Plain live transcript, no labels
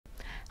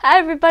Hi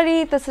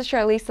everybody, this is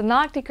Charlize the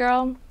Nocti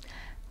Girl.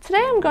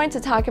 Today I'm going to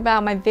talk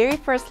about my very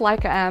first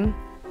Leica M,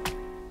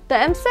 the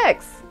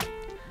M6.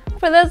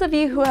 For those of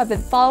you who have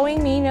been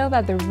following me know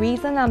that the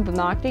reason I'm the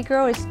Nocti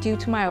Girl is due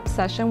to my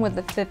obsession with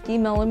the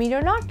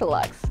 50mm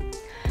Noctilux.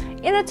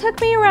 And it took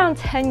me around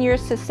 10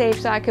 years to save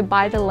so I could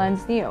buy the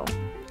lens new.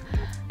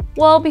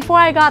 Well, before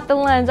I got the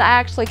lens, I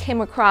actually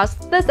came across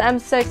this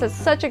M6 as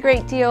such a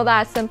great deal that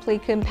I simply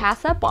couldn't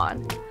pass up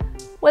on.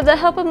 With the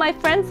help of my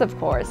friends, of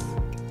course.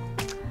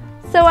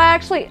 So I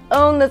actually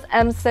owned this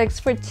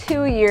M6 for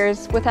 2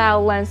 years without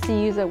a lens to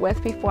use it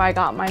with before I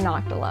got my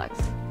Noctilux.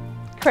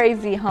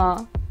 Crazy,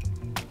 huh?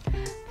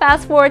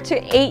 Fast forward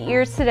to 8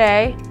 years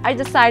today, I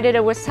decided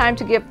it was time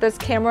to give this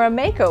camera a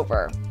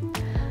makeover.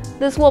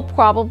 This will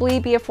probably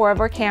be a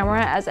forever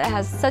camera as it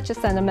has such a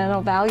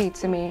sentimental value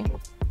to me.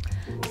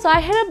 So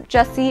I hit up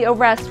Jessie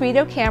over at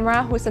Shueido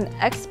Camera, who's an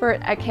expert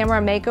at camera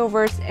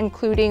makeovers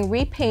including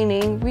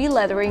repainting,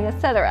 releathering,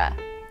 etc.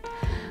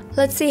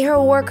 Let's see her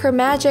work her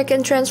magic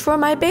and transform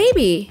my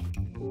baby!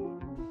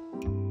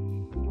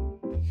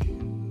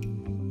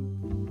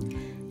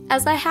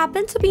 As I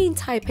happened to be in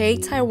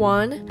Taipei,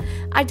 Taiwan,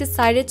 I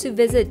decided to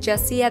visit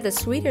Jessie at the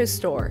Shueido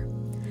store.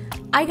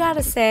 I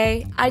gotta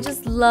say, I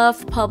just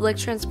love public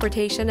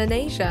transportation in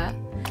Asia.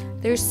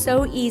 They're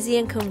so easy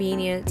and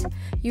convenient.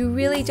 You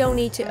really don't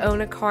need to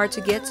own a car to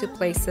get to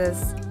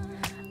places.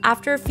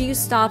 After a few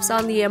stops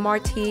on the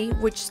MRT,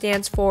 which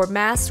stands for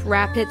Mass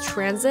Rapid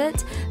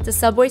Transit, the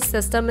subway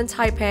system in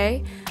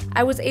Taipei,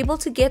 I was able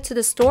to get to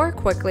the store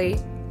quickly.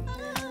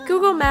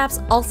 Google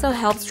Maps also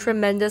helps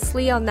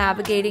tremendously on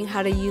navigating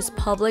how to use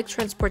public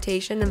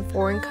transportation in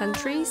foreign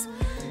countries,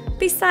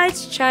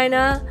 besides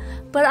China,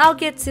 but I'll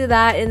get to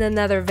that in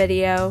another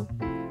video.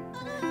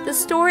 The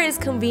store is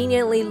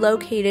conveniently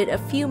located a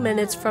few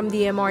minutes from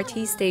the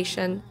MRT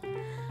station.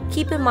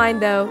 Keep in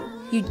mind though,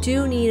 you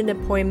do need an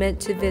appointment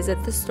to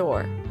visit the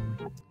store.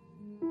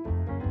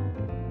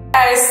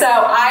 Okay, so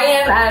I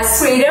am at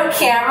Shueido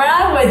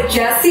Camera with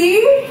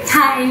Jessie.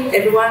 Hi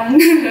everyone.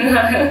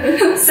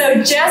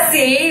 So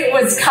Jessie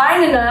was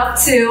kind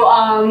enough to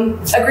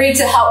agree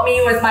to help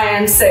me with my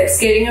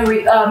M6, getting a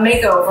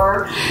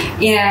makeover.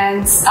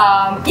 And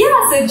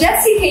yeah, so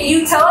Jessie, can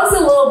you tell us a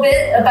little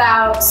bit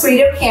about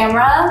Shueido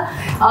Camera,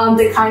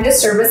 the kind of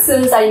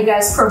services that you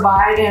guys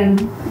provide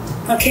and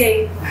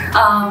OK，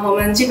 我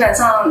们基本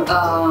上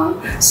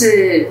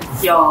是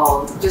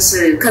有就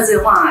是客制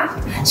化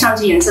相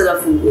机颜色的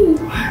服务，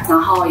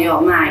然后也有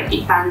卖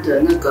一般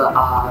的那个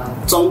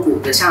中古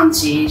的相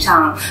机，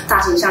像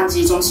大型相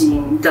机、中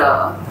型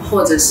的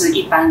或者是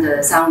一般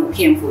的3-5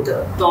片幅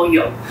的都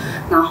有。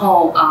然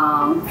后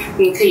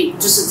你可以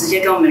就是直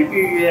接跟我们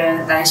预约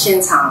来现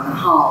场，然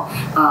后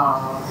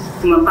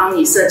我们帮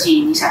你设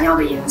计你想要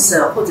的颜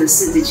色，或者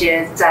是直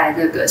接在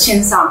那个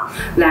线上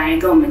来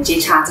跟我们接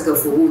洽这个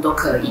服务都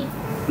可以。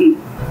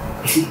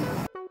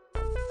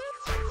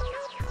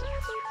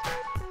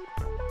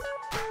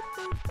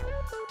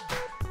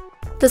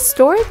The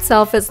store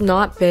itself is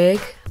not big,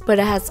 but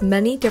it has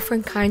many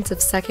different kinds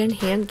of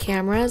second-hand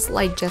cameras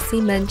like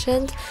Jessie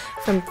mentioned,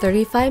 from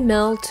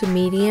 35mm to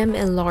medium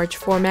and large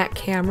format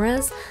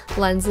cameras,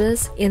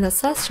 lenses, and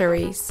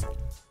accessories.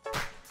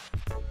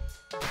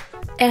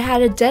 It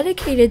had a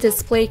dedicated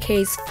display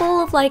case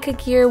full of Leica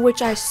gear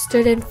which I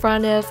stood in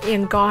front of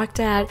and gawked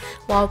at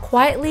while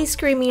quietly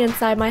screaming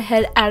inside my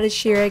head out of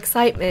sheer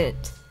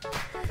excitement.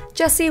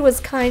 Jessie was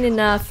kind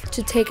enough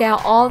to take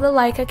out all the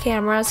Leica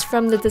cameras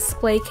from the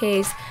display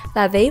case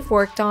that they've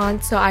worked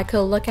on so I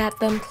could look at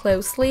them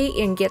closely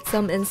and get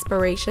some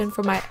inspiration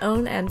for my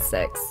own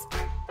M6.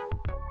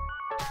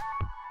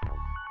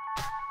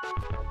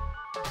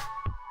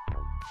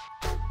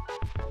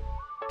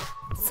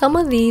 Some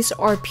of these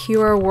are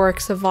pure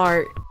works of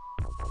art.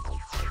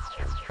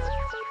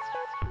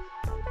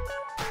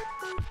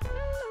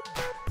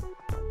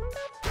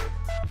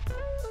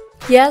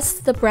 Yes,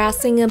 the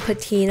brassing and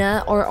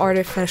patina are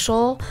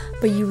artificial,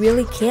 but you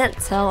really can't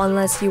tell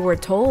unless you were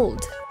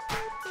told.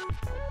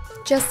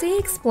 Jessie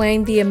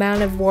explained the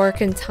amount of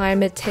work and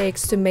time it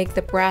takes to make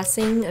the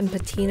brassing and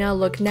patina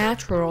look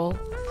natural.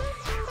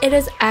 It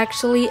is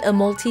actually a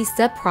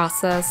multi-step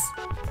process.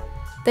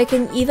 They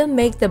can even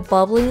make the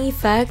bubbling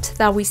effect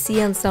that we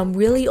see on some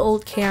really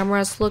old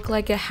cameras look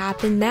like it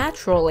happened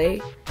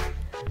naturally.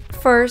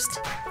 First,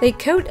 they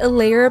coat a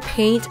layer of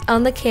paint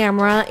on the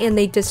camera and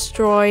they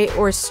destroy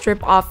or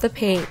strip off the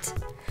paint.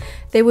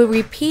 They will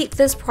repeat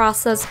this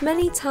process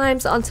many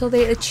times until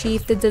they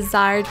achieve the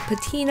desired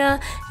patina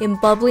and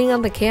bubbling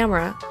on the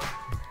camera.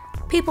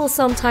 People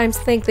sometimes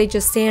think they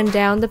just sand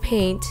down the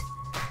paint.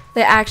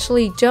 They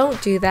actually don't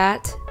do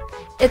that.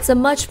 It's a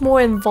much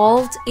more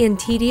involved and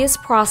tedious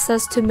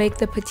process to make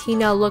the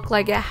patina look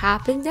like it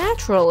happened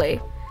naturally.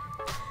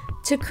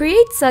 To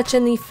create such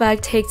an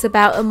effect takes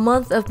about a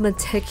month of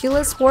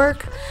meticulous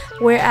work,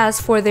 whereas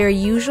for their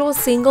usual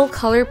single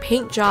color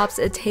paint jobs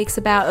it takes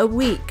about a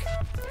week.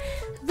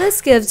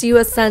 This gives you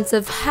a sense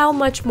of how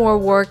much more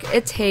work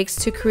it takes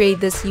to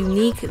create this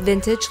unique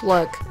vintage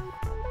look.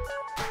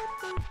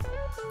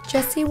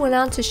 Jessie went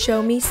on to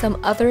show me some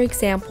other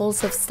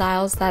examples of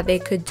styles that they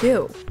could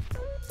do.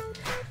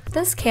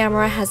 This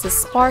camera has a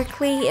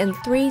sparkly and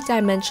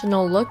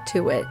three-dimensional look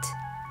to it.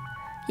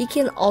 You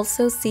can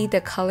also see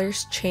the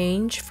colors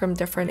change from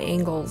different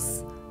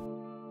angles.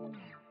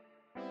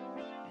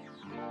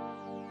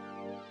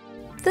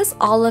 This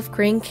olive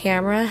green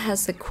camera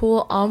has a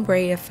cool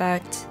ombre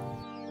effect.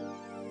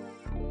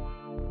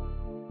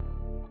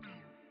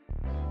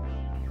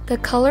 The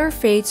color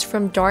fades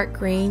from dark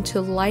green to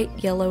light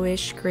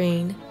yellowish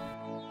green.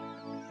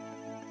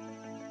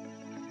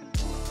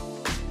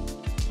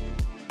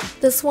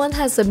 This one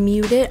has a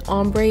muted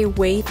ombre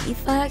wave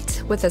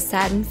effect with a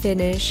satin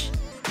finish.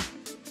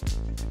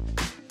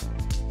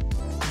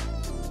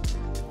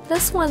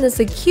 This one is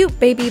a cute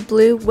baby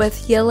blue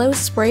with yellow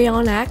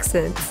spray-on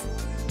accents.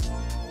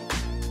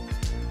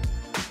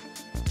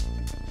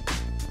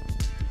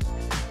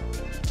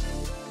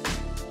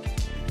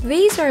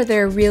 These are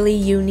their really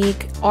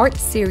unique art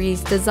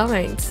series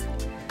designs.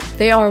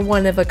 They are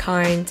one of a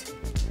kind.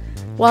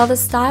 While the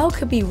style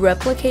could be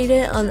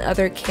replicated on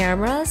other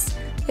cameras,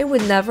 it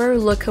would never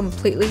look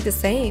completely the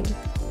same.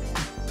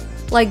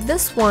 Like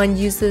this one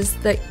uses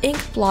the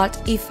ink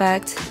blot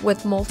effect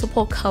with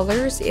multiple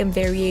colors and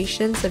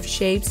variations of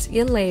shapes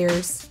and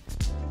layers.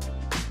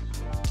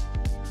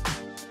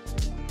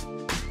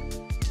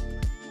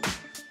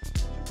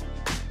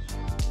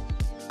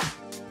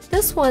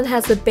 This one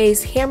has a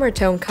base hammer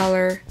tone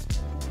color.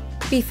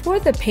 Before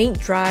the paint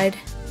dried,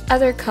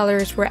 other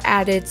colors were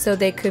added so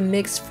they could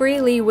mix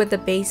freely with the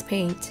base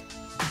paint.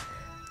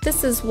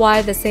 This is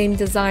why the same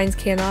designs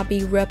cannot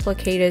be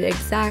replicated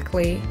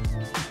exactly.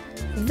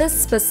 This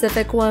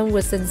specific one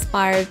was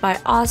inspired by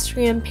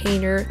Austrian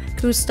painter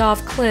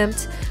Gustav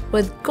Klimt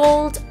with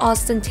gold,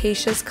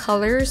 ostentatious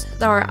colors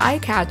that are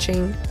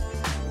eye-catching.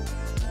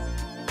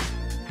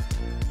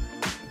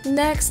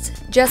 Next,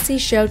 Jessie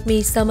showed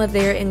me some of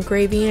their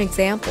engraving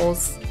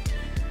examples.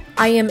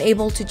 I am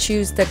able to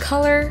choose the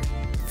color,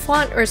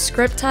 font or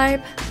script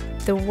type,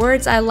 the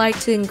words I like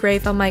to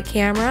engrave on my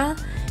camera,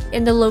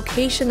 and the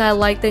location I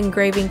like the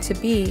engraving to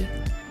be.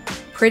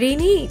 Pretty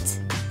neat!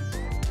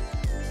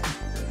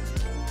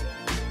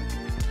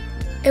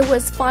 It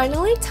was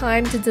finally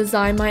time to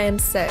design my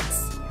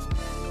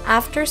M6.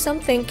 After some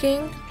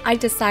thinking, I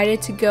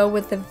decided to go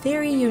with the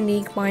very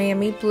unique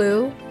Miami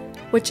blue,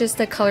 which is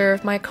the color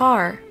of my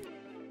car.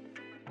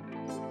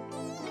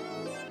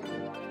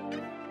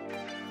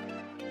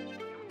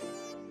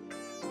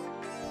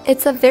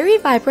 It's a very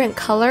vibrant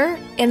color,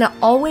 and it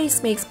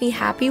always makes me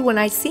happy when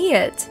I see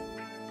it.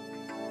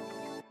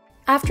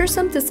 After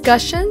some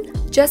discussion,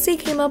 Jessie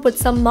came up with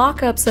some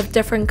mock-ups of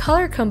different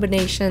color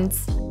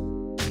combinations.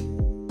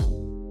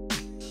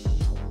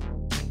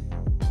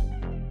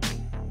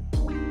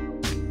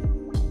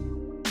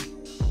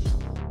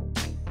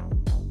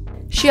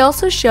 She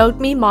also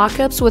showed me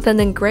mock-ups with an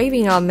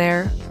engraving on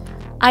there.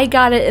 I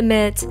gotta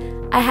admit,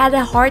 I had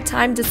a hard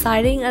time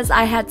deciding as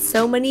I had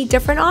so many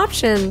different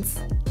options.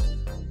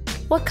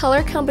 What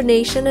color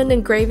combination and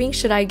engraving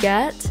should I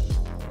get?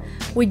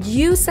 Would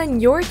you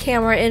send your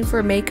camera in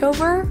for a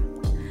makeover?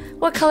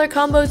 What color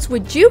combos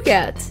would you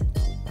get?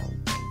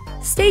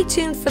 Stay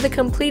tuned for the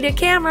completed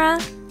camera!